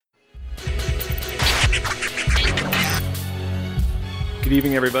Good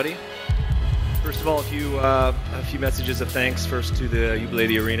evening, everybody. First of all, a few messages of thanks. First to the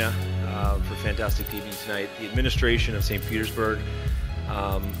Jubilee Arena for fantastic evening tonight. The administration of St. Petersburg,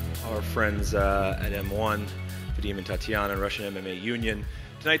 our friends at M1, Vadim and Tatiana, Russian MMA Union.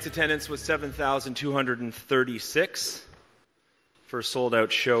 Tonight's attendance was 7,236 for a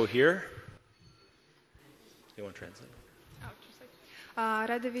sold-out show here. You want to translate?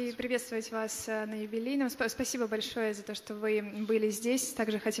 Рада приветствовать вас на юбилейном. Спасибо большое за то, что вы были здесь.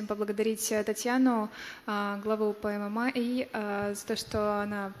 Также хотим поблагодарить Татьяну, главу по ММА, и за то, что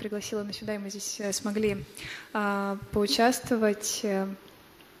она пригласила нас сюда, и мы здесь смогли поучаствовать.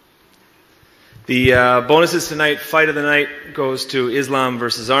 The bonuses tonight, fight of the night goes to Islam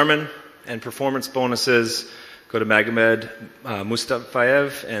versus Arman, and performance bonuses go to Magomed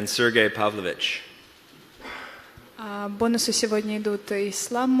Mustafayev and Sergey Pavlovich. Бонусы сегодня идут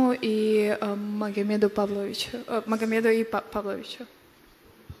Исламу и Магомеду и Павловичу.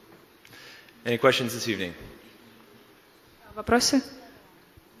 Any questions this evening? Вопросы?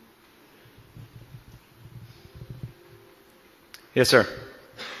 Yes, sir.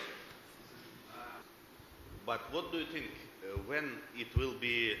 But what do you think when it will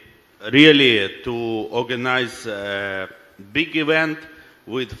be really to organize a big event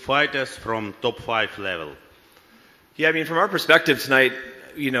with fighters from top 5 level? Yeah, I mean, from our perspective tonight,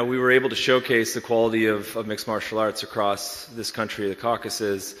 we were able to showcase the quality of mixed martial arts across this country, the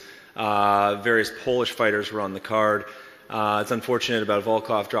Caucasus. Various Polish fighters were on the card. It's unfortunate about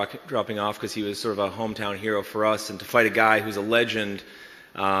Volkov dropping off because he was sort of a hometown hero for us, and to fight a guy who's a legend,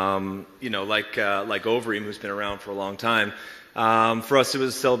 like Overeem, who's been around for a long time. For us, it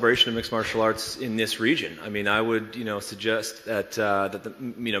was a celebration of mixed martial arts in this region. I mean, I would, suggest that the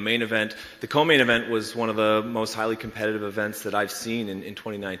main event, the co-main event, was one of the most highly competitive events that I've seen in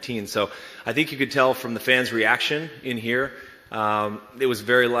 2019. So I think you could tell from the fans' reaction in here. It was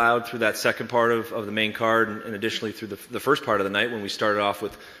very loud through that second part of the main card, and additionally through the first part of the night when we started off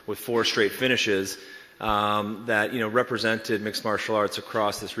with 4 straight finishes that represented mixed martial arts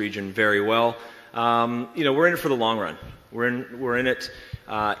across this region very well. We're in it for the long run. We're in it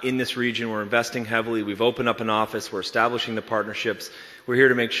in this region. We're investing heavily. We've opened up an office. We're establishing the partnerships. We're here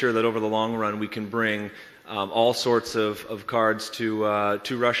to make sure that over the long run we can bring all sorts of cards to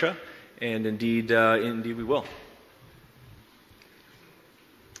Russia, and indeed we will.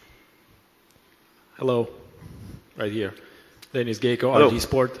 Hello, right here. Dennis Gayko, Hello. RD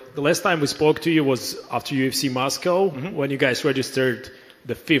Sport. The last time we spoke to you was after UFC Moscow, when you guys registered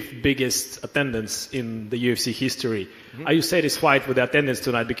the 5th biggest attendance in the UFC history. Are you satisfied with the attendance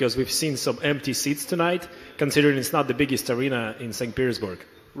tonight? Because we've seen some empty seats tonight, considering it's not the biggest arena in St. Petersburg.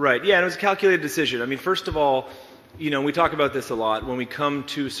 Right, yeah, and it was a calculated decision. I mean, first of all, we talk about this a lot. When we come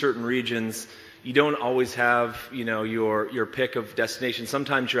to certain regions, you don't always have, your pick of destinations.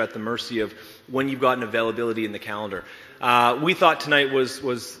 Sometimes you're at the mercy of when you've got an availability in the calendar. We thought tonight was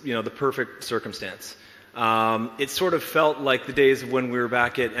the perfect circumstance. It sort of felt like the days of when we were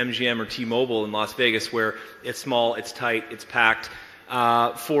back at MGM or T-Mobile in Las Vegas, where it's small, it's tight, it's packed.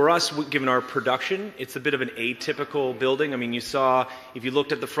 For us, given our production, it's a bit of an atypical building. I mean, you saw, if you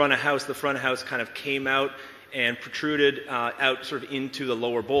looked at the front of house kind of came out and protruded out sort of into the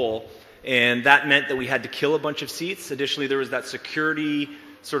lower bowl. And that meant that we had to kill a bunch of seats. Additionally, there was that security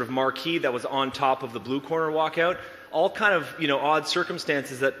sort of marquee that was on top of the blue corner walkout. All kind of, odd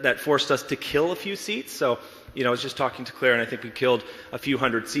circumstances that forced us to kill a few seats. So, I was just talking to Claire, and I think we killed a few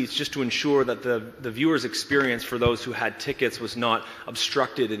hundred seats just to ensure that the viewer's experience for those who had tickets was not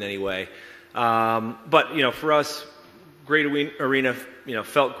obstructed in any way. But, for us, great arena,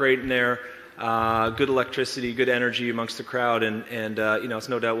 felt great in there. Good electricity, good energy amongst the crowd, and it's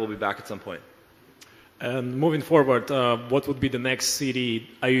no doubt we'll be back at some point. And moving forward, what would be the next city?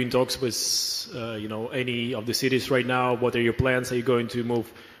 Are you in talks with, any of the cities right now? What are your plans? Are you going to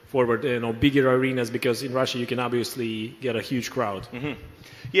move forward, bigger arenas? Because in Russia, you can obviously get a huge crowd. Mm-hmm.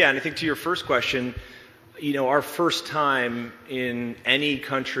 Yeah, and I think to your first question, our first time in any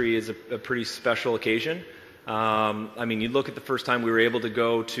country is a pretty special occasion. You look at the first time we were able to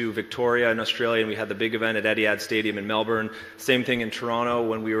go to Victoria in Australia, and we had the big event at Etihad Stadium in Melbourne. Same thing in Toronto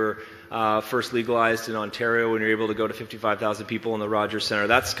when we were first legalized in Ontario, when we were able to go to 55,000 people in the Rogers Centre.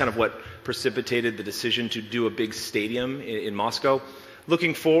 That's kind of what precipitated the decision to do a big stadium in Moscow.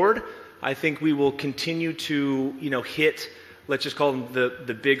 Looking forward, I think we will continue to, hit, let's just call them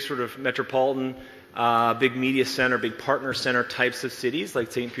the big sort of metropolitan, big media center, big partner center types of cities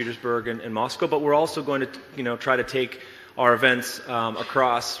like St. Petersburg and Moscow. But we're also going to, try to take our events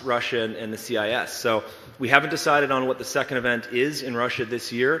across Russia and the CIS. So We haven't decided on what the second event is in Russia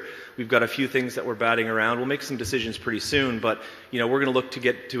this year. We've got a few things that we're batting around. We'll make some decisions pretty soon, but we're going to look to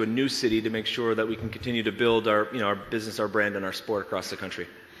get to a new city to make sure that we can continue to build our business, our brand, and our sport across the country.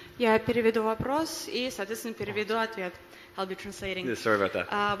 Я переведу вопрос и, соответственно, переведу ответ. I'll be translating. Yeah, sorry about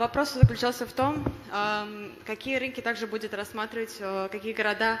that. Вопрос заключался в том, какие рынки также будет рассматривать, какие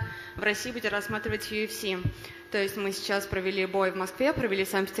города в России будет рассматривать UFC. То есть мы сейчас провели бой в Москве, провели в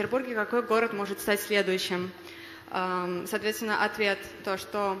Санкт-Петербурге, какой город может стать следующим. Соответственно, ответ то,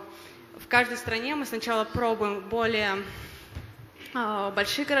 что в каждой стране мы сначала пробуем более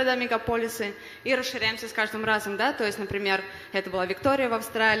большие города, мегаполисы, и расширяемся с каждым разом, да, то есть, например, это была Виктория в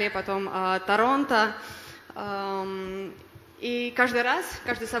Австралии, потом Торонто, и каждый раз,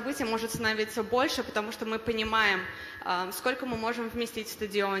 каждое событие может становиться больше, потому что мы понимаем, сколько мы можем вместить в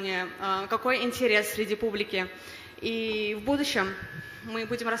стадионе, какой интерес среди публики, и в будущем мы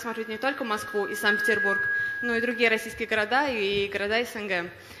будем рассматривать не только Москву и Санкт-Петербург, но и другие российские города и города СНГ.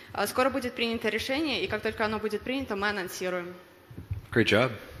 Скоро будет принято решение, и как только оно будет принято, мы анонсируем. Great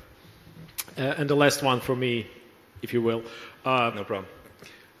job. And the last one for me, if you will. No problem.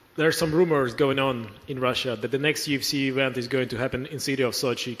 There are some rumors going on in Russia that the next UFC event is going to happen in city of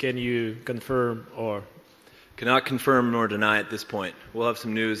Sochi. Can you confirm or? Cannot confirm nor deny at this point. We'll have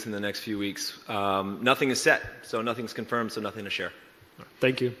some news in the next few weeks. Nothing is set, so nothing's confirmed, so nothing to share.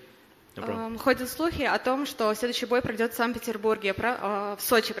 Thank you. No problem. Ходят слухи о том, что следующий бой пройдет в Санкт-Петербурге, в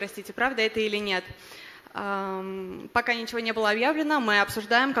Сочи, простите, правда это или нет? Пока ничего не было объявлено, мы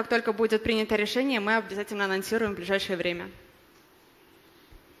обсуждаем, как только будет принято решение, мы обязательно анонсируем в ближайшее время.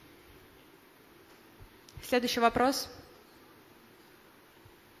 Следующий вопрос.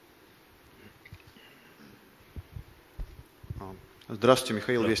 Здравствуйте,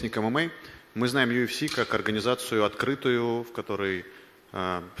 Михаил, Вестник ММА. Мы знаем UFC как организацию открытую, в которой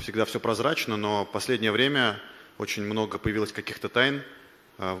всегда все прозрачно, но в последнее время очень много появилось каких-то тайн.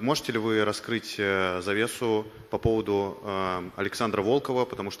 Можете ли вы раскрыть завесу по поводу Александра Волкова,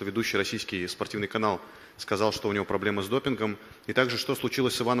 потому что ведущий российский спортивный канал сказал, что у него проблемы с допингом, и также что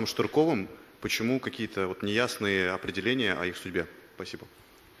случилось с Иваном Штырковым, почему какие-то неясные определения о их судьбе? Спасибо.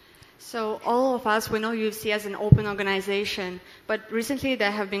 So all of us, we know UFC as an open organization, but recently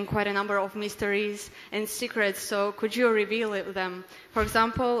there have been quite a number of mysteries and secrets, so could you reveal them? For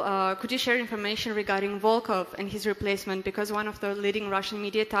example, could you share information regarding Volkov and his replacement, because one of the leading Russian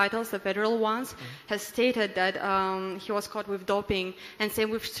media titles, the federal ones, has stated that he was caught with doping, and same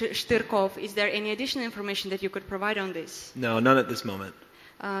with Shtyrkov. Is there any additional information that you could provide on this? No, none at this moment.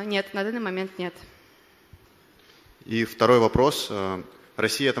 Нет, на данный момент нет. И второй вопрос.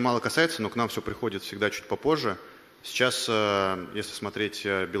 России это мало касается, но к нам все приходит всегда чуть попозже. Сейчас, если смотреть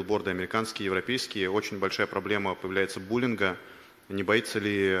билборды американские, европейские, очень большая проблема появляется буллинга. Не боится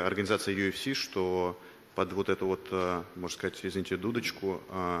ли организация UFC, что под вот эту можно сказать, извините, дудочку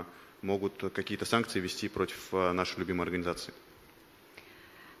могут какие-то санкции ввести против нашей любимой организации?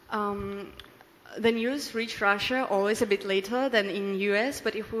 The news reach Russia always a bit later than in US,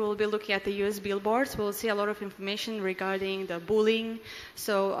 but if we will be looking at the US billboards, we'll see a lot of information regarding the bullying.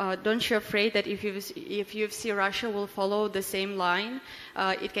 So don't you afraid that if UFC Russia will follow the same line,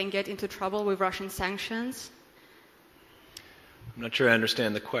 it can get into trouble with Russian sanctions? I'm not sure I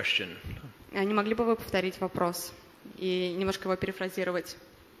understand the question. Не могли бы вы повторить вопрос и немножко его перефразировать?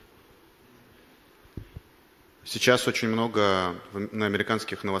 Сейчас очень много на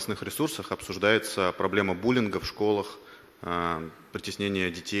американских новостных ресурсах обсуждается проблема буллинга в школах, притеснение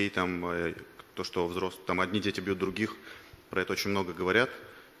детей, то, что взрослые, одни дети бьют других, про это очень много говорят.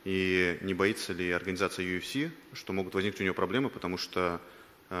 И не боится ли организация UFC, что могут возникнуть у нее проблемы, потому что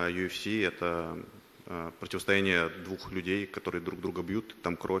UFC – это противостояние двух людей, которые друг друга бьют,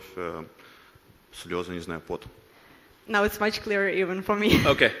 там кровь, слезы, не знаю, пот. Now it's much clearer even for me.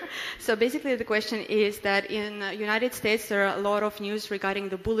 Okay. So basically the question is that in the United States there are a lot of news regarding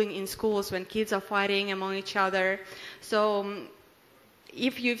the bullying in schools when kids are fighting among each other. So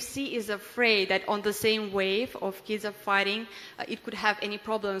if UFC is afraid that on the same wave of kids are fighting, it could have any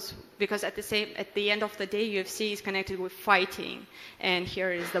problems, because at the end of the day UFC is connected with fighting, and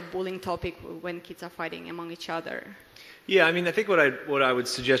here is the bullying topic when kids are fighting among each other. Yeah, I mean, I think what I would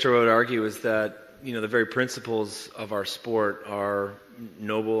suggest or what I would argue is that the very principles of our sport are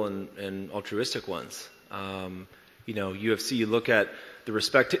noble and altruistic ones. UFC, you look at the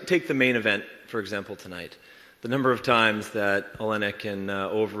respect. Take the main event, for example, tonight. The number of times that Olenek and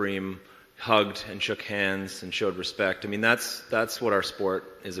Overeem hugged and shook hands and showed respect. I mean, that's what our sport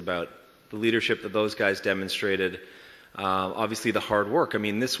is about. The leadership that those guys demonstrated. Obviously, the hard work. I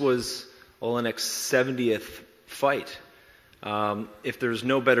mean, this was Olenek's 70th fight. If there's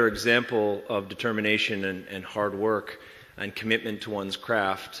no better example of determination and hard work and commitment to one's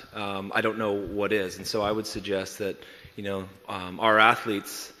craft, I don't know what is. And so I would suggest that, our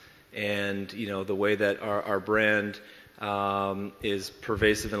athletes and, the way that our brand is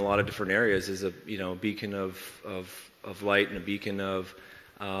pervasive in a lot of different areas is a, beacon of light and a beacon of,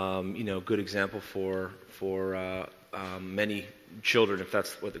 good example for many children, if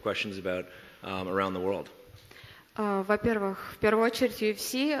that's what the question is about, around the world. Во-первых, в первую очередь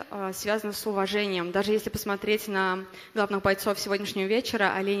UFC связано с уважением. Даже если посмотреть на главных бойцов сегодняшнего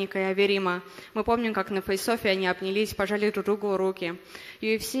вечера, Олейника и Аверима, мы помним, как на фейс-оффе они обнялись, пожали друг другу руки.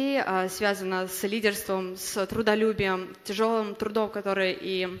 UFC связано с лидерством, с трудолюбием, тяжелым трудом, который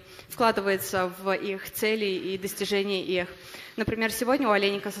и вкладывается в их цели и достижения их. Например, сегодня у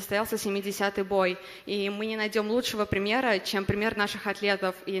Олейника состоялся 70-й бой, и мы не найдем лучшего примера, чем пример наших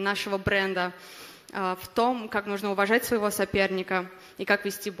атлетов и нашего бренда в том, как нужно уважать своего соперника и как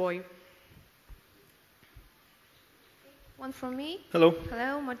вести бой. One from me. Hello.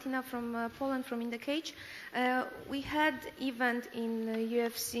 Hello, Martina from Poland, from In the Cage. We had event in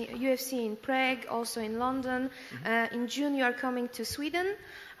UFC in Prague, also in London. In June, you are coming to Sweden,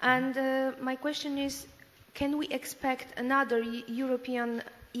 and my question is, can we expect another European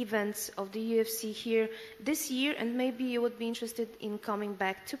events of the UFC here this year? And maybe you would be interested in coming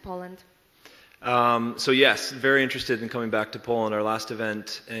back to Poland. So yes, very interested in coming back to Poland. Our last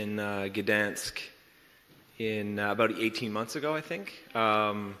event in Gdansk in about 18 months ago, I think,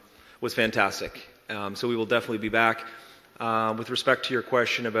 was fantastic. So we will definitely be back. With respect to your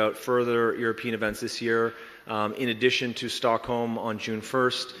question about further European events this year, in addition to Stockholm on June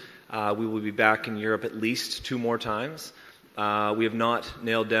 1st, we will be back in Europe at least 2 more times. We have not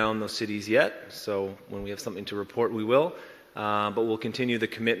nailed down those cities yet, so when we have something to report, we will. But we'll continue the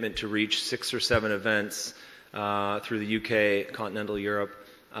commitment to reach 6 or 7 events through the UK, continental Europe,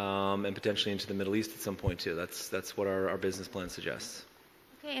 and potentially into the Middle East at some point too. That's what our business plan suggests.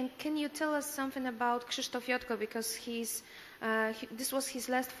 Okay, and can you tell us something about Krzysztof Jotko, because this was his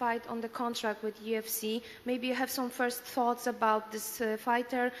last fight on the contract with UFC. Maybe you have some first thoughts about this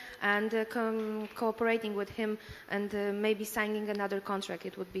fighter and cooperating with him and maybe signing another contract.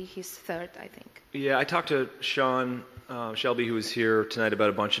 It would be his third, I think. Yeah, I talked to Sean Shelby, who was here tonight, about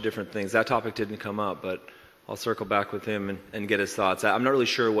a bunch of different things. That topic didn't come up, but I'll circle back with him and get his thoughts. I'm not really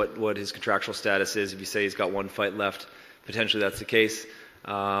sure what his contractual status is. If you say he's got 1 fight left, potentially that's the case.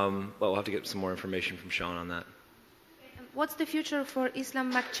 But we'll have to get some more information from Sean on that. What's the future for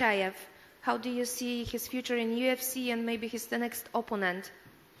Islam Makhachev? How do you see his future in UFC and maybe the next opponent?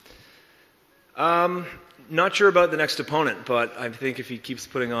 Not sure about the next opponent, but I think if he keeps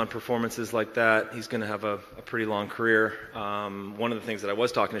putting on performances like that, he's going to have a pretty long career. One of the things that I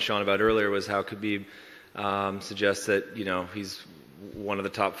was talking to Sean about earlier was how Khabib suggests that he's one of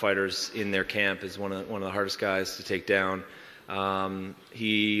the top fighters in their camp, is one of the hardest guys to take down.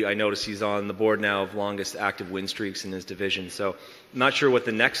 I noticed he's on the board now of longest active win streaks in his division. So, not sure what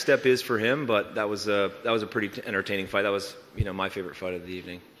the next step is for him, but that was a pretty entertaining fight. That was my favorite fight of the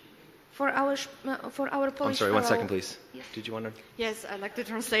evening. For our Polish. I'm sorry, 1 second, please. Yes. Did you want to? Yes, I'd like to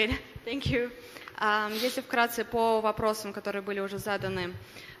translate. Thank you. Если вкратце по вопросам, которые были уже заданы,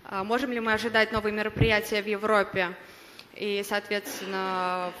 можем ли мы ожидать новые мероприятия в Европе и,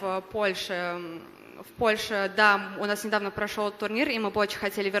 соответственно, в Польше? В Польше, да, у нас недавно прошел турнир, и мы бы очень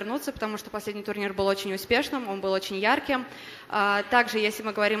хотели вернуться, потому что последний турнир был очень успешным, он был очень ярким. Также, если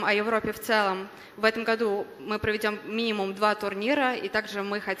мы говорим о Европе в целом, в этом году мы проведем минимум 2 турнира, и также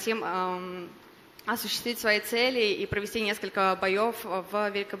мы хотим осуществить свои цели и провести несколько боев в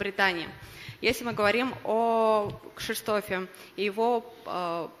Великобритании. Если мы говорим о Кшиштофе и его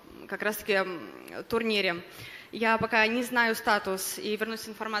как раз-таки турнире, я пока не знаю статус и вернусь с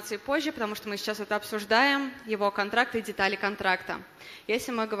информацией позже, потому что мы сейчас это обсуждаем, его контракт и детали контракта.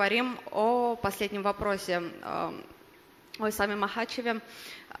 Если мы говорим о последнем вопросе, о Исламе Махачеве,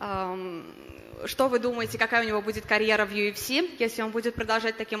 что вы думаете, какая у него будет карьера в UFC? Если он будет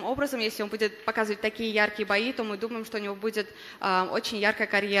продолжать таким образом, если он будет показывать такие яркие бои, то мы думаем, что у него будет очень яркая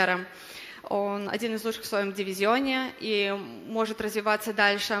карьера. Он один из лучших в своем дивизионе и может развиваться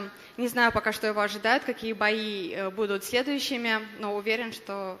дальше. Не знаю пока, что его ожидает, какие бои будут следующими, но уверен,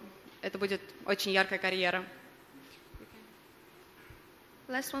 что это будет очень яркая карьера.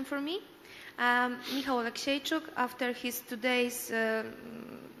 Last one for me. Michał Oleksiejczuk, after his today's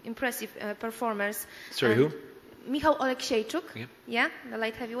impressive performance. Sorry, who? Michał Oleksiejczuk, yeah, the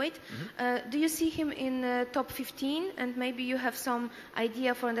light heavyweight. Do you see him in top 15, and maybe you have some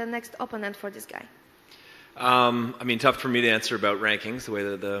idea for the next opponent for this guy? Tough for me to answer about rankings, the way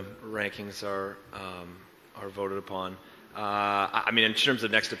that the rankings are voted upon. I mean, in terms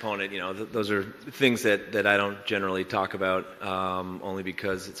of next opponent, those are things that I don't generally talk about, only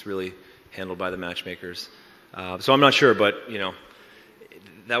because it's really handled by the matchmakers. So I'm not sure, but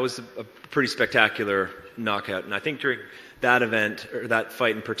that was a pretty spectacular knockout, and I think during that event or that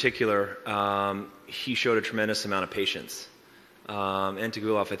fight in particular, he showed a tremendous amount of patience.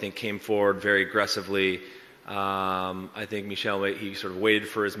 Antigulov, I think, came forward very aggressively. I think Michel, he sort of waited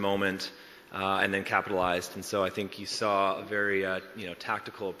for his moment. And then capitalized, and so I think you saw a very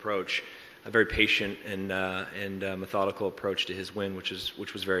tactical approach, a very patient and methodical approach to his win, which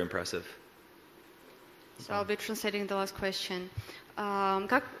was very impressive. So I'll be translating the last question.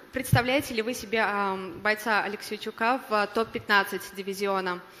 Как представляете ли вы себе бойца Алексейчука в топ-15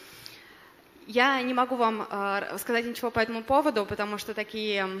 дивизиона? Я не могу вам сказать ничего по этому поводу, потому что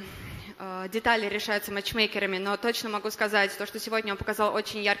такие детали решаются матчмейкерами, но точно могу сказать, то, что сегодня он показал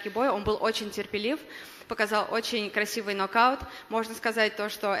очень яркий бой, он был очень терпелив, показал очень красивый нокаут. Можно сказать то,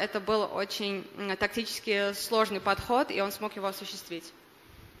 что это был очень тактически сложный подход, и он смог его осуществить.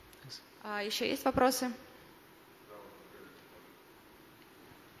 Еще есть вопросы?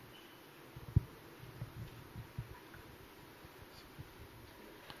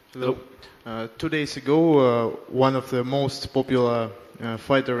 Hello. 2 days ago, one of the most popular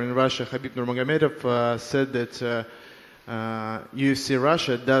fighter in Russia, Khabib Nurmagomedov, said that UFC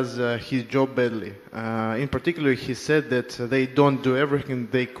Russia does his job badly. In particular, he said that they don't do everything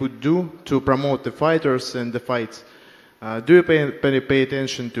they could do to promote the fighters and the fights. Do you pay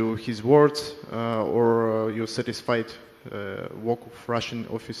attention to his words, or you satisfied work of Russian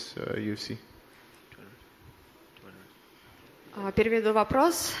office UFC? Переведу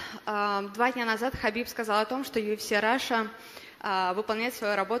вопрос. 2 дня назад Хабиб сказал о том, что UFC Russia выполняет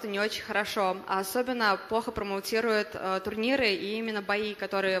свою работу не очень хорошо, а особенно плохо промоутирует турниры и именно бои,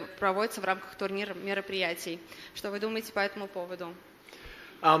 которые проводятся в рамках турниров мероприятий. Что вы думаете по этому поводу?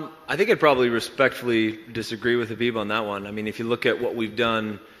 I think I'd probably respectfully disagree with Habib on that one. I mean, if you look at what we've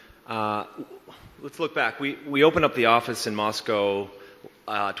done, let's look back. We opened up the office in Moscow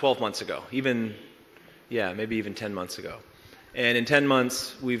 12 months ago, maybe even 10 months ago. And in 10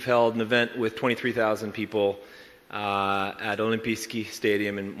 months, we've held an event with 23,000 people at Olympiyskiy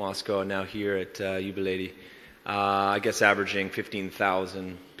Stadium in Moscow, and now here at Yubilady, I guess averaging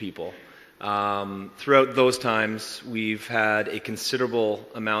 15,000 people. Throughout those times, we've had a considerable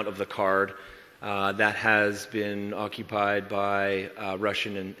amount of the card that has been occupied by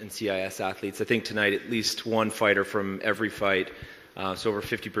Russian and CIS athletes. I think tonight at least one fighter from every fight, so over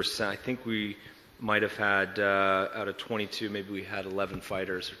 50%. I think we might have had, out of 22, maybe we had 11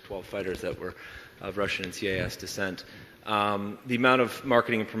 fighters or 12 fighters that were of Russian and CIS descent. The amount of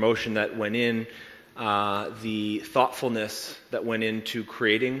marketing and promotion that went in, the thoughtfulness that went into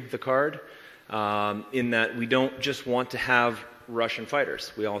creating the card, in that we don't just want to have Russian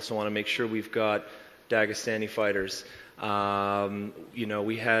fighters. We also want to make sure we've got Dagestani fighters.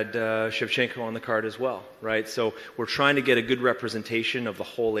 We had Shevchenko on the card as well, right? So we're trying to get a good representation of the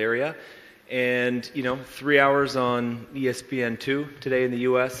whole area. And, 3 hours on ESPN2 today in the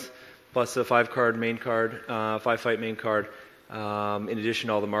U.S., plus a 5-fight main card. In addition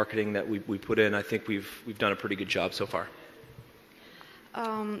to all the marketing that we put in, I think we've done a pretty good job so far.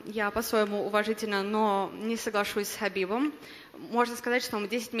 Я по-своему уважительно, но не соглашусь с Хабибом. Можно сказать, что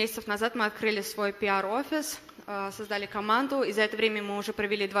 10 месяцев назад мы открыли свой пиар-офис, создали команду, и за это время мы уже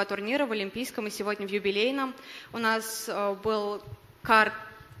провели 2 турнира в Олимпийском и сегодня в юбилейном. У нас был карт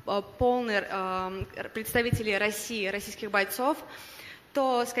полный представителей России, российских бойцов.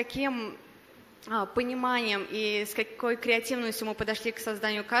 То, с каким пониманием и с какой креативностью мы подошли к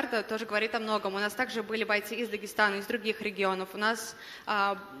созданию карты, тоже говорит о многом. У нас также были бойцы из Дагестана, из других регионов. У нас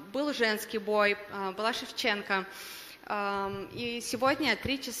был женский бой, была Шевченко. И сегодня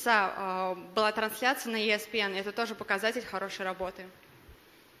 3 часа была трансляция на ESPN. Это тоже показатель хорошей работы.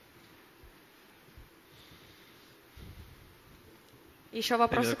 Еще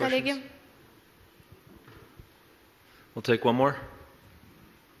вопросы, коллеги? We'll take one more.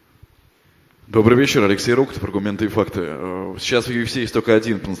 Добрый вечер, Алексей Рокотов, «Аргументы и факты». Сейчас в UFC есть только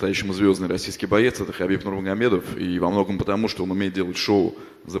один по-настоящему звездный российский боец, это Хабиб Нурмагомедов, и во многом потому, что он умеет делать шоу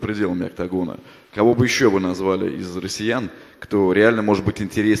за пределами октагона. Кого бы еще вы назвали из россиян, кто реально может быть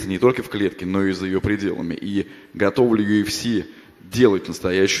интересен не только в клетке, но и за ее пределами? И готов ли UFC делать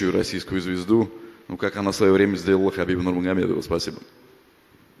настоящую российскую звезду, как она в свое время сделала Хабибу Нурмагомедову? Спасибо.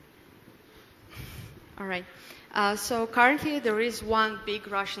 All right. So currently there is one big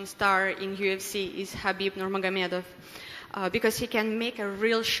Russian star in UFC, is Khabib Nurmagomedov. because he can make a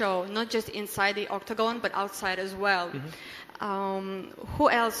real show, not just inside the octagon, but outside as well. Who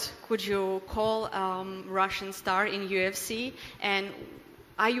else could you call Russian star in UFC, and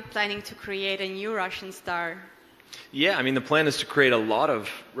are you planning to create a new Russian star? Yeah, I mean, the plan is to create a lot of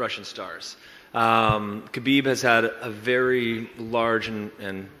Russian stars. Khabib has had a very large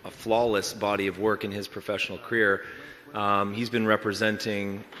and a flawless body of work in his professional career. He's been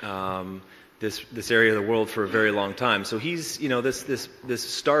representing this area of the world for a very long time. So he's, this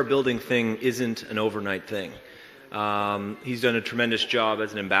star building thing isn't an overnight thing. He's done a tremendous job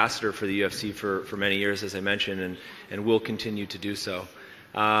as an ambassador for the UFC for many years, as I mentioned, and will continue to do so.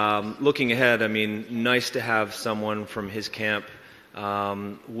 Looking ahead, I mean, nice to have someone from his camp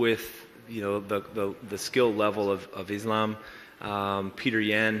with the skill level of Islam. Peter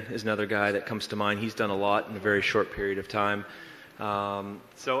Yan is another guy that comes to mind. He's done a lot in a very short period of time.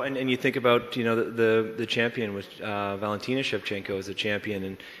 So you think about the champion, which Valentina Shevchenko is a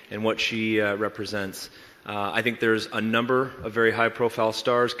champion, and what she represents. I think there's a number of very high-profile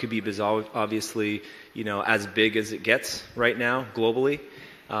stars. Khabib is obviously as big as it gets right now globally.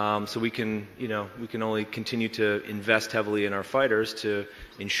 So we can only continue to invest heavily in our fighters to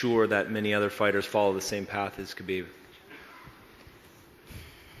ensure that many other fighters follow the same path as Khabib.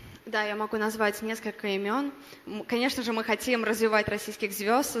 Да, я могу назвать несколько имен. Конечно же, мы хотим развивать российских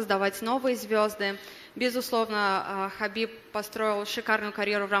звезд, создавать новые звезды. Безусловно, Хабиб построил шикарную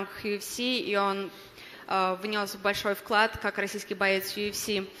карьеру в рамках UFC, и он внес большой вклад как российский боец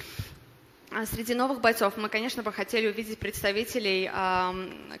UFC. Среди новых бойцов мы, конечно, бы хотели увидеть представителей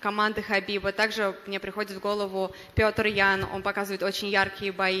команды Хабиба. Также мне приходит в голову Петр Ян, он показывает очень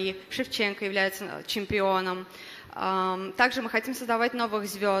яркие бои. Шевченко является чемпионом. Также мы хотим создавать новых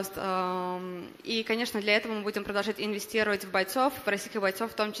звезд. И, конечно, для этого мы будем продолжать инвестировать в бойцов, в российских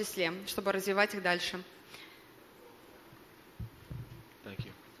бойцов в том числе, чтобы развивать их дальше. Thank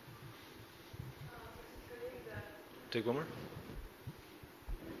you. Take one more.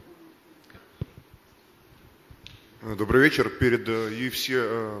 Добрый вечер. Перед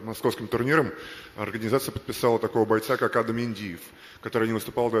UFC московским турниром организация подписала такого бойца, как Адам Индиев, который не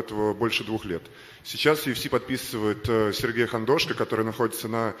выступал до этого больше 2 лет. Сейчас UFC подписывает Сергея Хандошко, который находится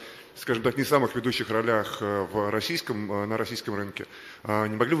на, скажем так, не самых ведущих ролях на российском рынке.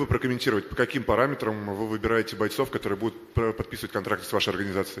 Не могли бы вы прокомментировать, по каким параметрам вы выбираете бойцов, которые будут подписывать контракты с вашей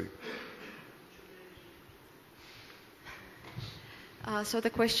организацией? So the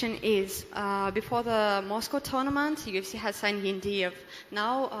question is, before the Moscow tournament, UFC has signed Yendiev.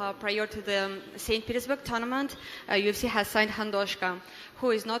 Now, prior to the St. Petersburg tournament, UFC has signed Handoshka, who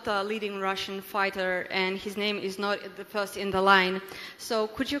is not a leading Russian fighter, and his name is not the first in the line. So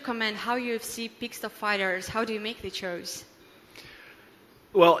could you comment how UFC picks the fighters? How do you make the choice?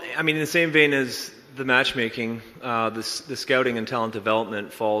 Well, I mean, in the same vein as the matchmaking, the scouting and talent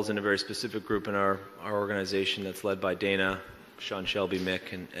development falls in a very specific group in our organization that's led by Dana, Sean Shelby,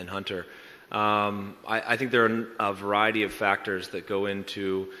 Mick, and Hunter. I think there are a variety of factors that go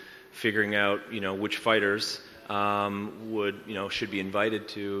into figuring out, which fighters should be invited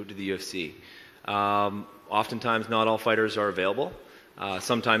to the UFC. Oftentimes, not all fighters are available.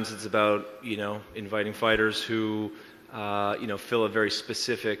 Sometimes it's about inviting fighters who fill a very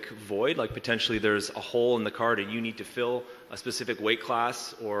specific void. Like potentially there's a hole in the card, and you need to fill a specific weight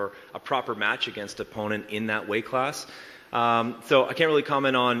class or a proper match against an opponent in that weight class. So I can't really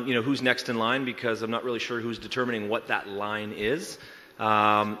comment on who's next in line because I'm not really sure who's determining what that line is.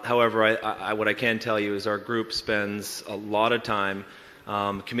 However, what I can tell you is our group spends a lot of time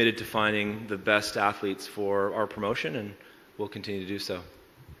committed to finding the best athletes for our promotion, and we'll continue to do so.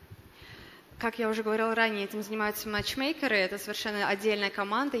 Как я уже говорила ранее, этим занимаются матчмейкеры, это совершенно отдельная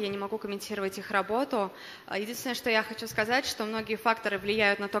команда, я не могу комментировать их работу. Единственное, что я хочу сказать, что многие факторы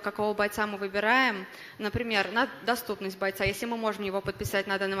влияют на то, какого бойца мы выбираем. Например, на доступность бойца, если мы можем его подписать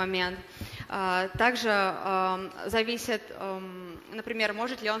на данный момент. Также зависит, например,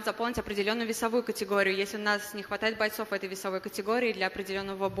 может ли он заполнить определенную весовую категорию, если у нас не хватает бойцов в этой весовой категории для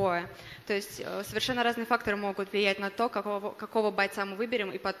определенного боя. То есть совершенно разные факторы могут влиять на то, какого бойца мы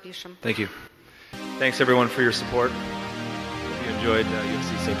выберем и подпишем. Thank you. Thanks everyone for your support. Hope you enjoyed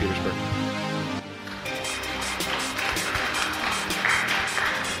UFC St. Petersburg.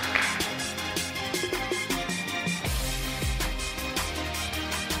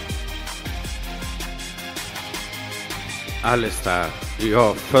 Alistair,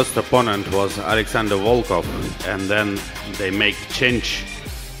 your first opponent was Alexander Volkov, and then they make change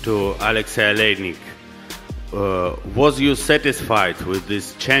to Alexei Oleinik. Was you satisfied with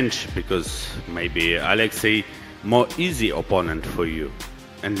this change? Because maybe Alexei more easy opponent for you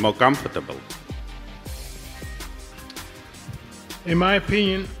and more comfortable. In my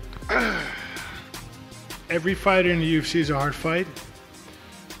opinion, every fighter in the UFC is a hard fight.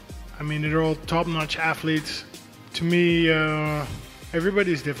 I mean, they're all top-notch athletes. To me,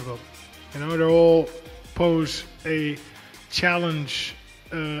 everybody is difficult. You know, they all pose a challenge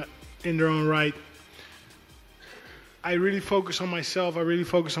in their own right. I really focus on myself. I really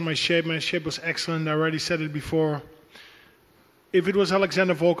focus on my shape. My shape was excellent. I already said it before. If it was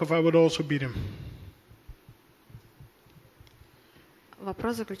Alexander Volkov, I would also beat him.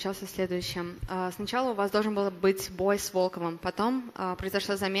 Вопрос заключался в следующем. Сначала у вас должен был быть бой с Волковым, потом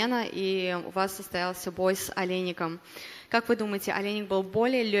произошла замена, и у вас состоялся бой с Олейником. Как вы думаете, Олейник был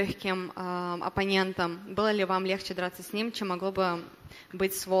более легким оппонентом? Было ли вам легче драться с ним, чем могло бы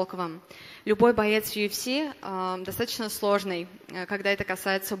быть с Волковым? Любой боец в UFC достаточно сложный, когда это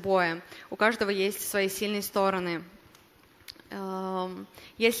касается боя. У каждого есть свои сильные стороны.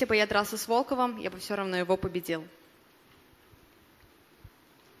 Если бы я дрался с Волковым, я бы все равно его победил.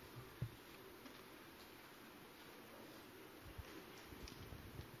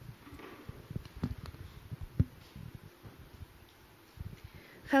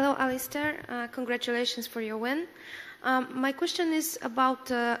 Hello, Alistair. Congratulations for your win. My question is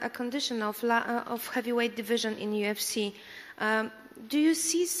about a condition of heavyweight division in UFC. Do you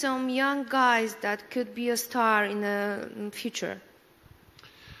see some young guys that could be a star in the future?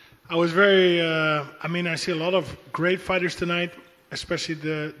 I was very, I see a lot of great fighters tonight, especially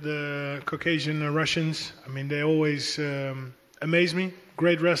the Caucasian Russians. I mean, they always amaze me.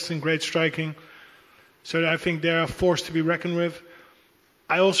 Great wrestling, great striking. So I think they're a force to be reckoned with.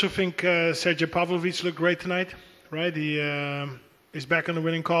 I also think Sergey Pavlovich looked great tonight, right? He is back on the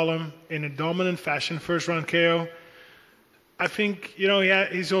winning column in a dominant fashion, first round KO. I think,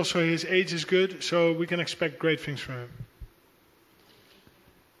 he's also, his age is good, so we can expect great things from him.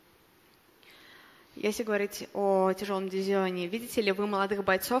 Если говорить о тяжелом дивизионе, видите ли вы молодых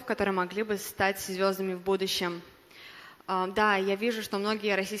бойцов, которые могли бы стать звездами в будущем? Да, я вижу, что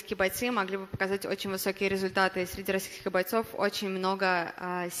многие российские бойцы могли бы показать очень высокие результаты. Среди российских бойцов очень много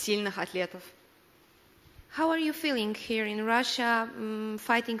сильных атлетов. How are you feeling here in Russia,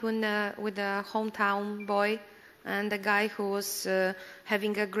 fighting with a hometown boy and a guy who was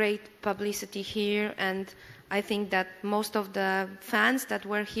having a great publicity here? And I think that most of the fans that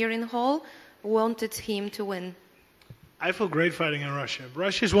were here in Hall wanted him to win. I feel great fighting in Russia.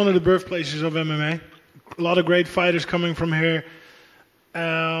 Russia is one of the birthplaces of MMA. A lot of great fighters coming from here.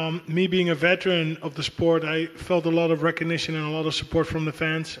 Me being a veteran of the sport, I felt a lot of recognition and a lot of support from the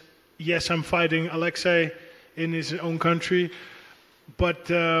fans. Yes, I'm fighting Alexei in his own country,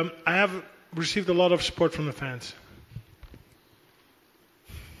 but I have received a lot of support from the fans.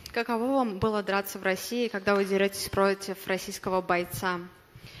 Каково вам было драться в России, когда вы деретесь против российского бойца?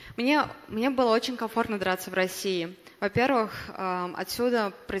 Мне было очень комфортно драться в России. Во-первых,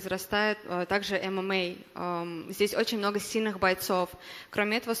 отсюда произрастает также ММА. Здесь очень много сильных бойцов.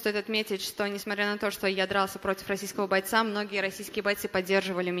 Кроме этого, стоит отметить, что несмотря на то, что я дрался против российского бойца, многие российские бойцы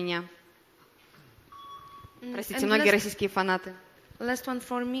поддерживали меня. Простите, многие российские фанаты. Last one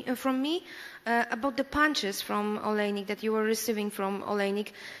from me about the punches from Oleinik that you were receiving from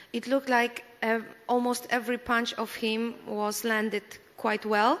Oleinik. It looked like almost every punch of him was landed quite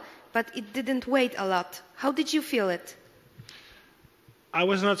well, but it didn't weigh a lot. How did you feel it? I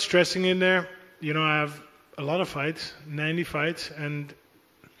was not stressing in there. I have a lot of fights, 90 fights, and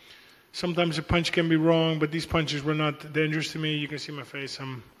sometimes a punch can be wrong, but these punches were not dangerous to me. You can see my face.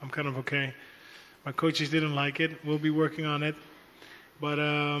 I'm kind of okay. My coaches didn't like it. We'll be working on it. But,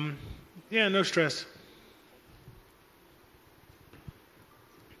 no stress.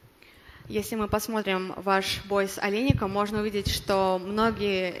 Если мы посмотрим ваш бой с Олейником, можно увидеть, что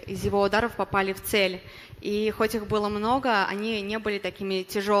многие из его ударов попали в цель. И хоть их было много, они не были такими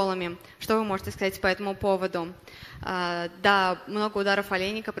тяжелыми. Что вы можете сказать по этому поводу? Да, много ударов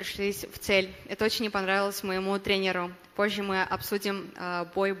Олейника пришлись в цель. Это очень не понравилось моему тренеру. Позже мы обсудим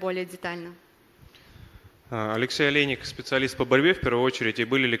бой более детально. Алексей Олейник специалист по борьбе в первую очередь, и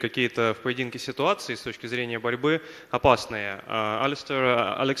были ли какие-то в поединке ситуации с точки зрения борьбы опасные?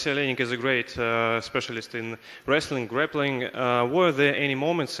 Alexei Oleinik is a great specialist in wrestling, grappling. Were there any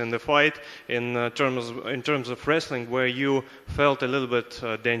moments in the fight in terms of wrestling where you felt a little bit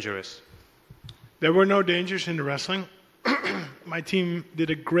dangerous? There were no dangers in the wrestling. My team did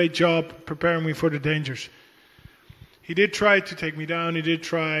a great job preparing me for the dangers. He did try to take me down. He did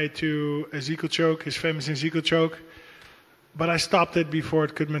try to Ezekiel choke, his famous Ezekiel choke. But I stopped it before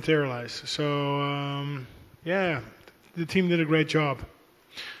it could materialize. So, the team did a great job.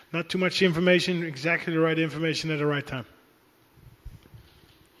 Not too much information, exactly the right information at the right time.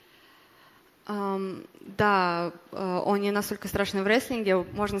 Да, он не настолько страшный в рестлинге.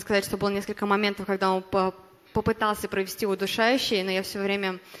 Можно сказать, что было несколько моментов, когда он попытался провести удушающий, но я все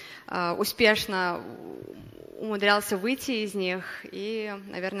время успешно умудрялся выйти из них, и,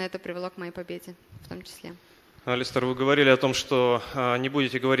 наверное, это привело к моей победе в том числе. Алистер, вы говорили о том, что не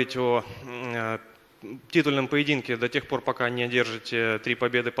будете говорить о титульном поединке до тех пор, пока не одержите 3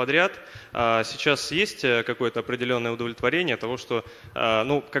 победы подряд. Сейчас есть какое-то определенное удовлетворение того, что,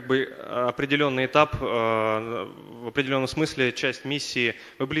 определенный этап, в определенном смысле часть миссии,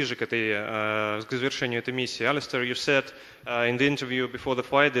 вы ближе к завершению этой миссии. Alistair, you said in the interview before the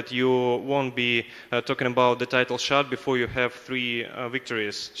fight that you won't be talking about the title shot before you have 3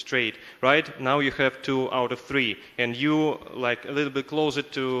 victories straight, right? Now you have 2 out of 3, and you like a little bit closer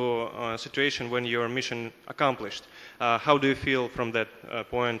to a situation when your mission accomplished. How do you feel from that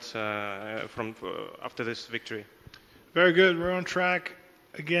point after this victory? Very good. We're on track.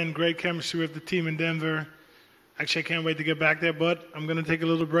 Again, great chemistry with the team in Denver. Actually, I can't wait to get back there, but I'm going to take a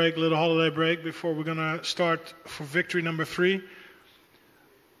little holiday break before we're going to start for victory number 3.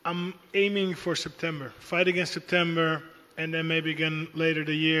 I'm aiming for September. Fight against September, and then maybe again later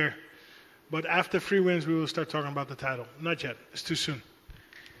the year. But after 3 wins, we will start talking about the title. Not yet. It's too soon.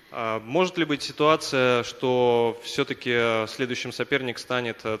 Может ли быть ситуация, что все-таки следующим соперник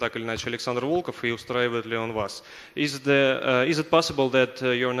станет так или иначе Александр Волков, и устраивает ли он вас? Is it possible that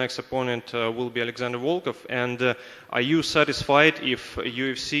your next opponent will be Alexander Volkov, and are you satisfied if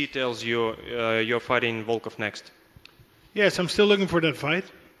UFC tells you you're fighting Volkov next? Yes, I'm still looking for that fight.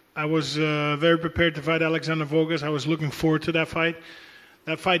 I was very prepared to fight Alexander Volkov. I was looking forward to that fight.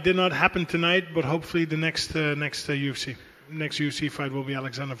 That fight did not happen tonight, but hopefully the next UFC. Next UFC fight will be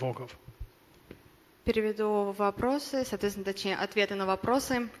Alexander Volkov. Переведу вопросы, соответственно, точнее, ответы на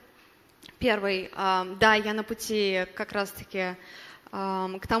вопросы. Первый. Да, я на пути как раз-таки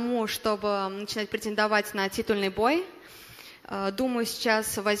к тому, чтобы начинать претендовать на титульный бой. Думаю,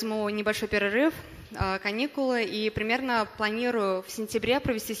 сейчас возьму небольшой перерыв, каникулы, и примерно планирую в сентябре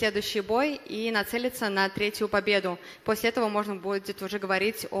провести следующий бой и нацелиться на 3-ю победу. После этого можно будет уже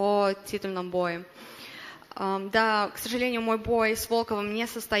говорить о титульном бое. Да, к сожалению, мой бой с Волковым не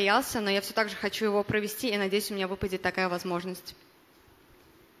состоялся, но я все так же хочу его провести, и надеюсь, у меня выпадет такая возможность.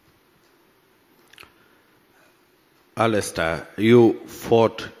 Alistair, you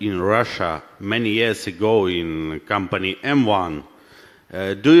fought in Russia many years ago in company M1.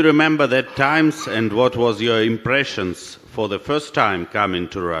 Do you remember that times, and what was your impressions for the first time coming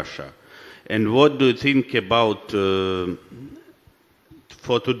to Russia? And what do you think about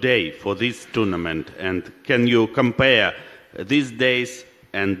for today, for this tournament, and can you compare these days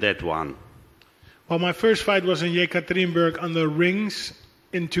and that one? Well, my first fight was in Yekaterinburg on the rings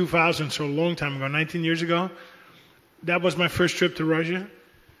in 2000, so a long time ago, 19 years ago. That was my first trip to Russia.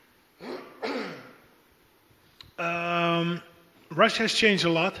 Russia has changed a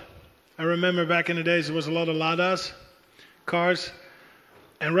lot. I remember back in the days there was a lot of Ladas, cars,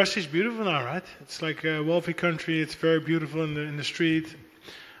 and Russia is beautiful now, right? It's like a wealthy country. It's very beautiful in the street.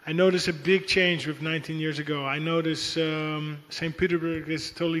 I noticed a big change with 19 years ago. I noticed St. Petersburg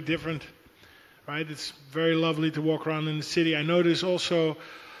is totally different, right? It's very lovely to walk around in the city. I noticed also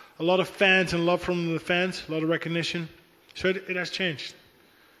a lot of fans and love from the fans, a lot of recognition. So it has changed.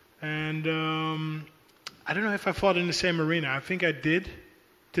 And I don't know if I fought in the same arena. I think I did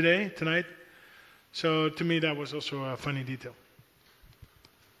tonight. So to me that was also a funny detail.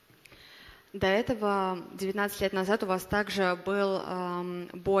 До этого, 19 лет назад, у вас также был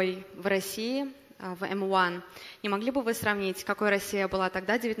бой в России, в М1. Не могли бы вы сравнить, какой Россия была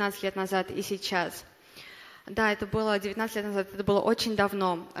тогда, 19 лет назад, и сейчас? Да, это было 19 лет назад, это было очень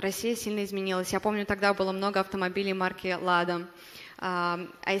давно. Россия сильно изменилась. Я помню, тогда было много автомобилей марки «Лада». А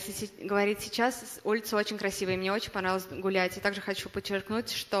если говорить сейчас, улицы очень красивые, мне очень понравилось гулять. И также хочу подчеркнуть,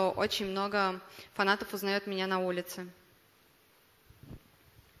 что очень много фанатов узнают меня на улице.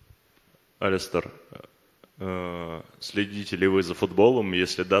 Алистер, следите ли вы за футболом?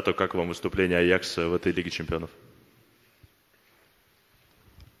 Если да, то как вам выступление Аякса в этой Лиге чемпионов?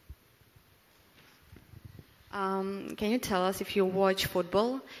 Can you tell us if you watch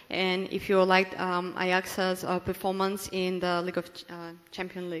football and if you liked Ajax's performance in the League of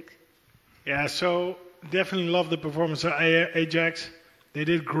Champions League? Yeah, so definitely love the performance of Ajax. They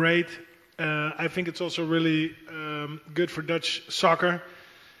did great. I think it's also really good for Dutch soccer.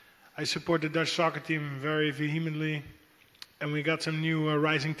 I support the Dutch soccer team very vehemently, and we got some new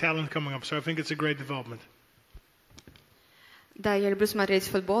rising talent coming up, so I think it's a great development. Да, я люблю смотреть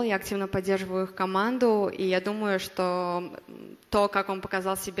футбол, я активно поддерживаю их команду, и я думаю, что то, как он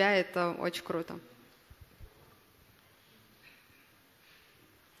показал себя, это очень круто.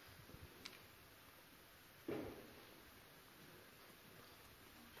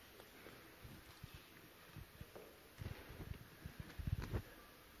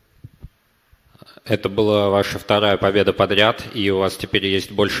 Это была ваша вторая победа подряд, и у вас теперь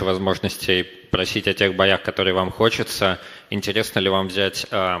есть больше возможностей просить о тех боях, которые вам хочется. Интересно ли вам взять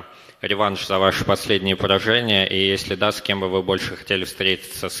реванш за ваши последние поражения? И если да, с кем бы вы больше хотели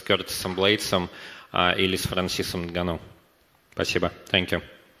встретиться, с Кертисом Блейдсом или с Франсисом Нгану? Спасибо. Thank you.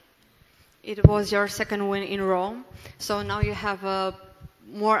 It was your second win in Rome, so now you have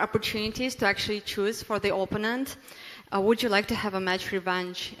more opportunities to actually choose for the opponent. Would you like to have a match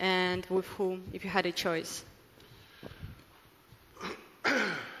revenge, and with whom, if you had a choice?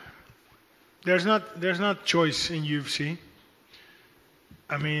 There's not choice in UFC.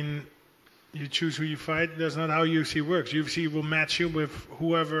 I mean, you choose who you fight. That's not how UFC works. UFC will match you with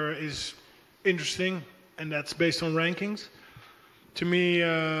whoever is interesting, and that's based on rankings. To me,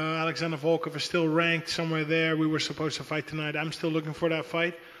 Alexander Volkov is still ranked somewhere there. We were supposed to fight tonight. I'm still looking for that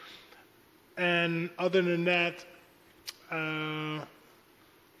fight. And other than that,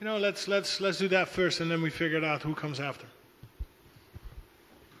 let's do that first, and then we figure out who comes after.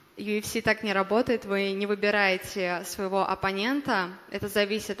 UFC так не работает, вы не выбираете своего оппонента, это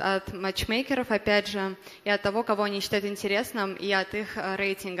зависит от матчмейкеров, опять же, и от того, кого они считают интересным, и от их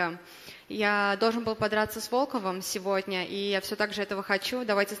рейтинга. Я должен был подраться с Волковым сегодня, и я все так же этого хочу.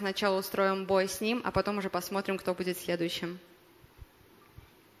 Давайте сначала устроим бой с ним, а потом уже посмотрим, кто будет следующим.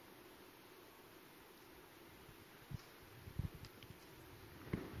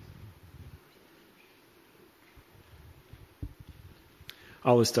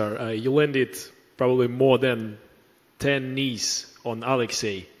 Alistair, you landed probably more than 10 knees on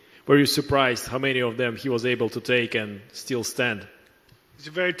Alexei. Were you surprised how many of them he was able to take and still stand? He's a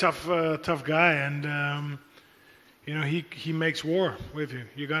very tough guy, and he makes war with you.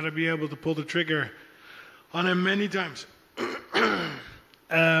 You got to be able to pull the trigger on him many times.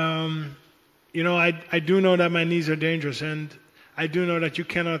 I do know that my knees are dangerous, and I do know that you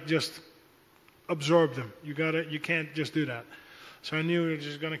cannot just absorb them. You can't just do that. So I knew we were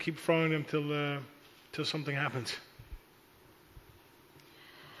just going to keep throwing them till something happens.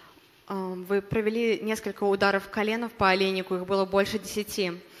 Вы провели несколько ударов коленов по Олейнику, их было больше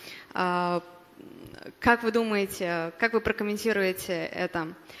 10. Как вы думаете, как вы прокомментируете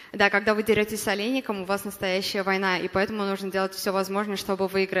это? Да, когда вы деретесь с Олейником, у вас настоящая война, и поэтому нужно делать все возможное, чтобы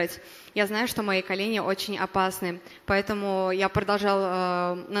выиграть. Я знаю, что мои колени очень опасны, поэтому я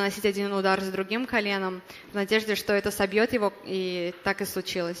продолжал наносить один удар за другим коленом, в надежде, что это собьет его, и так и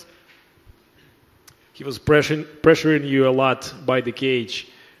случилось. He was pressuring you a lot by the cage.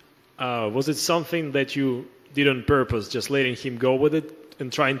 Was it something that you did on purpose, just letting him go with it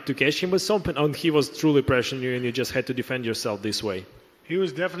and trying to catch him with something, or he was truly pressuring you and you just had to defend yourself this way? He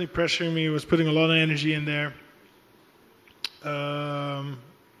was definitely pressuring me. He was putting a lot of energy in there.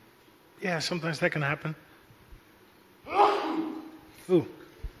 Sometimes that can happen. Ooh.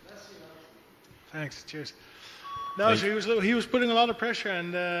 Thanks. Cheers. No, so he was putting a lot of pressure,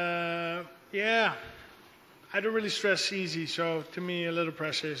 and I don't really stress easy, so to me a little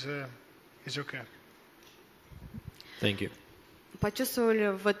pressure is okay. Thank you. Почувствовали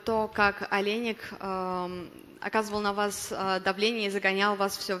вы то, как Олейник оказывал на вас давление и загонял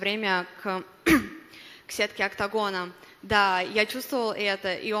вас все время к сетке октагона? Да, я чувствовал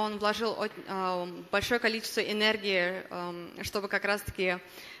это, и он вложил большое количество энергии, чтобы как раз-таки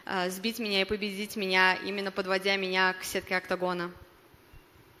сбить меня и победить меня, именно подводя меня к сетке октагона.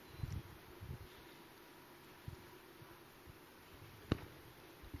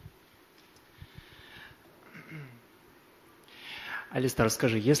 Алистер,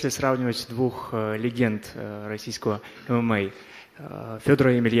 скажи, если сравнивать двух легенд российского ММА,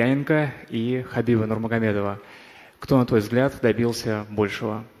 Федора Емельяненко и Хабиба Нурмагомедова, кто, на твой взгляд, добился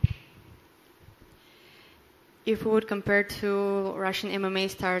большего? If we would compare two Russian MMA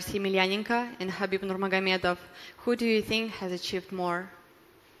stars, Емельяненко and Khabib Nurmagomedov, who do you think has achieved more?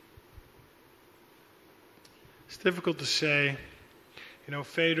 It's difficult to say.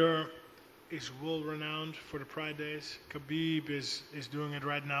 Fedor is world-renowned for the Pride Days. Khabib is doing it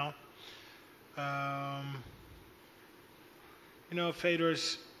right now.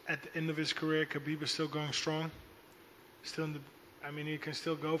 Fedor's at the end of his career. Khabib is still going strong. He can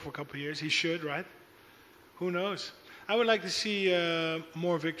still go for a couple of years. He should, right? Who knows? I would like to see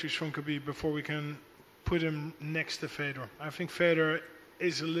more victories from Khabib before we can put him next to Fedor. I think Fedor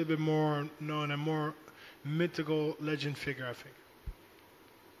is a little bit more known and more mythical legend figure, I think.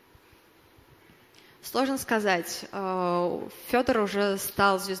 Сложно сказать. Федор уже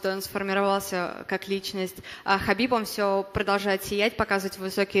стал звездой, он сформировался как личность. А Хабиб, он все продолжает сиять, показывать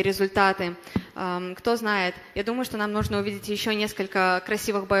высокие результаты. Кто знает. Я думаю, что нам нужно увидеть еще несколько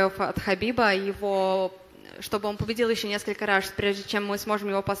красивых боев от Хабиба. Его чтобы он победил еще несколько раз, прежде чем мы сможем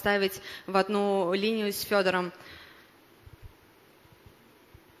его поставить в одну линию с Федором.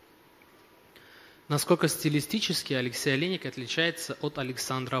 Насколько стилистически Алексей Олейник отличается от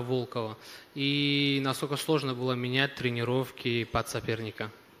Александра Волкова? И насколько сложно было менять тренировки под соперника?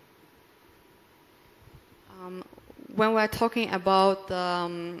 When we're talking about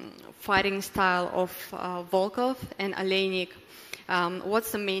fighting style of Volkov and Oleinik,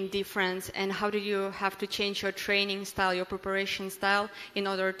 what's the main difference and how do you have to change your training style, your preparation style in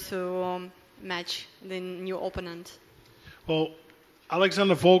order to match the new opponent? Well,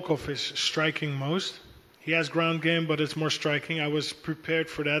 Alexander Volkov is striking most. He has ground game, but it's more striking. I was prepared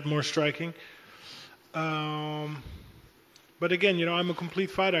for that, more striking. But again, I'm a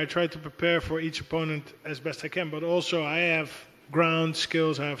complete fighter. I try to prepare for each opponent as best I can. But also, I have ground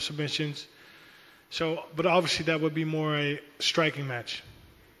skills, I have submissions. So, but obviously, that would be more a striking match.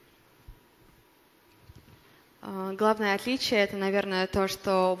 Главное отличие — это, наверное, то,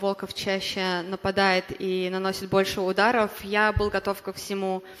 что Волков чаще нападает и наносит больше ударов. Я был готов ко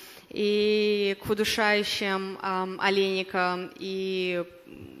всему, и к удушающим Олейника, и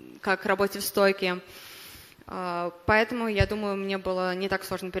как к работе в стойке. Поэтому, я думаю, мне было не так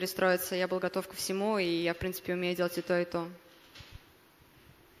сложно перестроиться. Я был готов ко всему, и я, в принципе, умею делать и то, и то.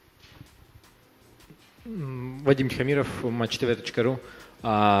 Вадим Тихомиров, matchtv.ru.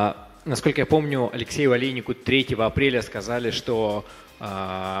 Насколько я помню, Алексею Олейнику 3 апреля сказали, что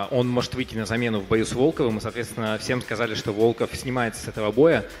он может выйти на замену в бою с Волковым, и, соответственно, всем сказали, что Волков снимается с этого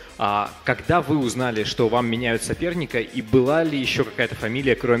боя. Когда вы узнали, что вам меняют соперника, и была ли еще какая-то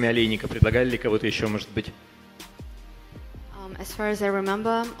фамилия, кроме Олейника? Предлагали ли кого-то еще, может быть? As far as I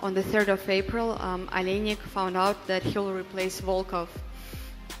remember, on the 3rd of April, Oleinik found out that he'll replace Volkov.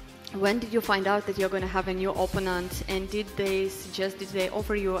 When did you find out that you're going to have a new opponent, and did they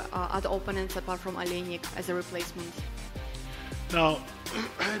offer you other opponents apart from Oleinik as a replacement? Now,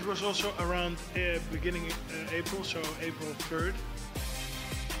 it was also around beginning April, so April 3rd,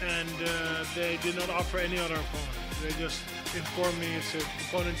 and they did not offer any other opponent. They just informed me it's an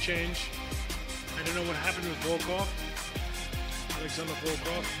opponent change. I don't know what happened with Volkov, Alexander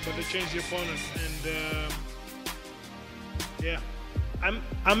Volkov, but they changed the opponent, and yeah.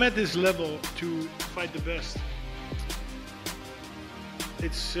 I'm at this level to fight the best.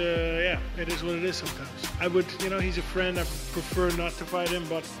 It's it is what it is sometimes. I would, he's a friend. I prefer not to fight him,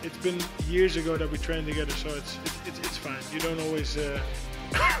 but it's been years ago that we trained together, so it's fine. You don't always.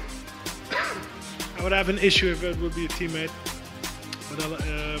 I would have an issue if it would be a teammate, but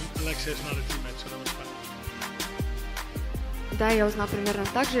Alexei is not a teammate, so that was fine. Да, я узнала примерно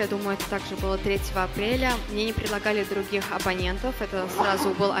так же. Я думаю, это также было 3 апреля. Мне не предлагали других оппонентов. Это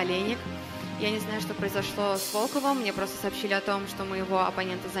сразу был Олейник. Я не знаю, что произошло с Волковым. Мне просто сообщили о том, что моего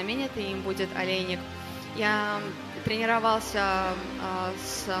оппонента заменят, и им будет Олейник. Я тренировался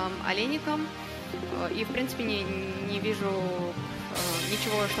с Олейником и, в принципе, не вижу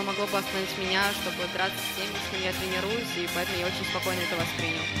ничего, что могло бы остановить меня, чтобы драться с теми, с кем я тренируюсь, и поэтому я очень спокойно это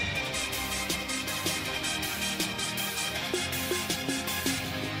воспринял.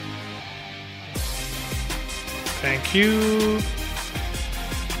 Thank you.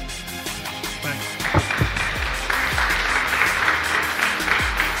 Bye.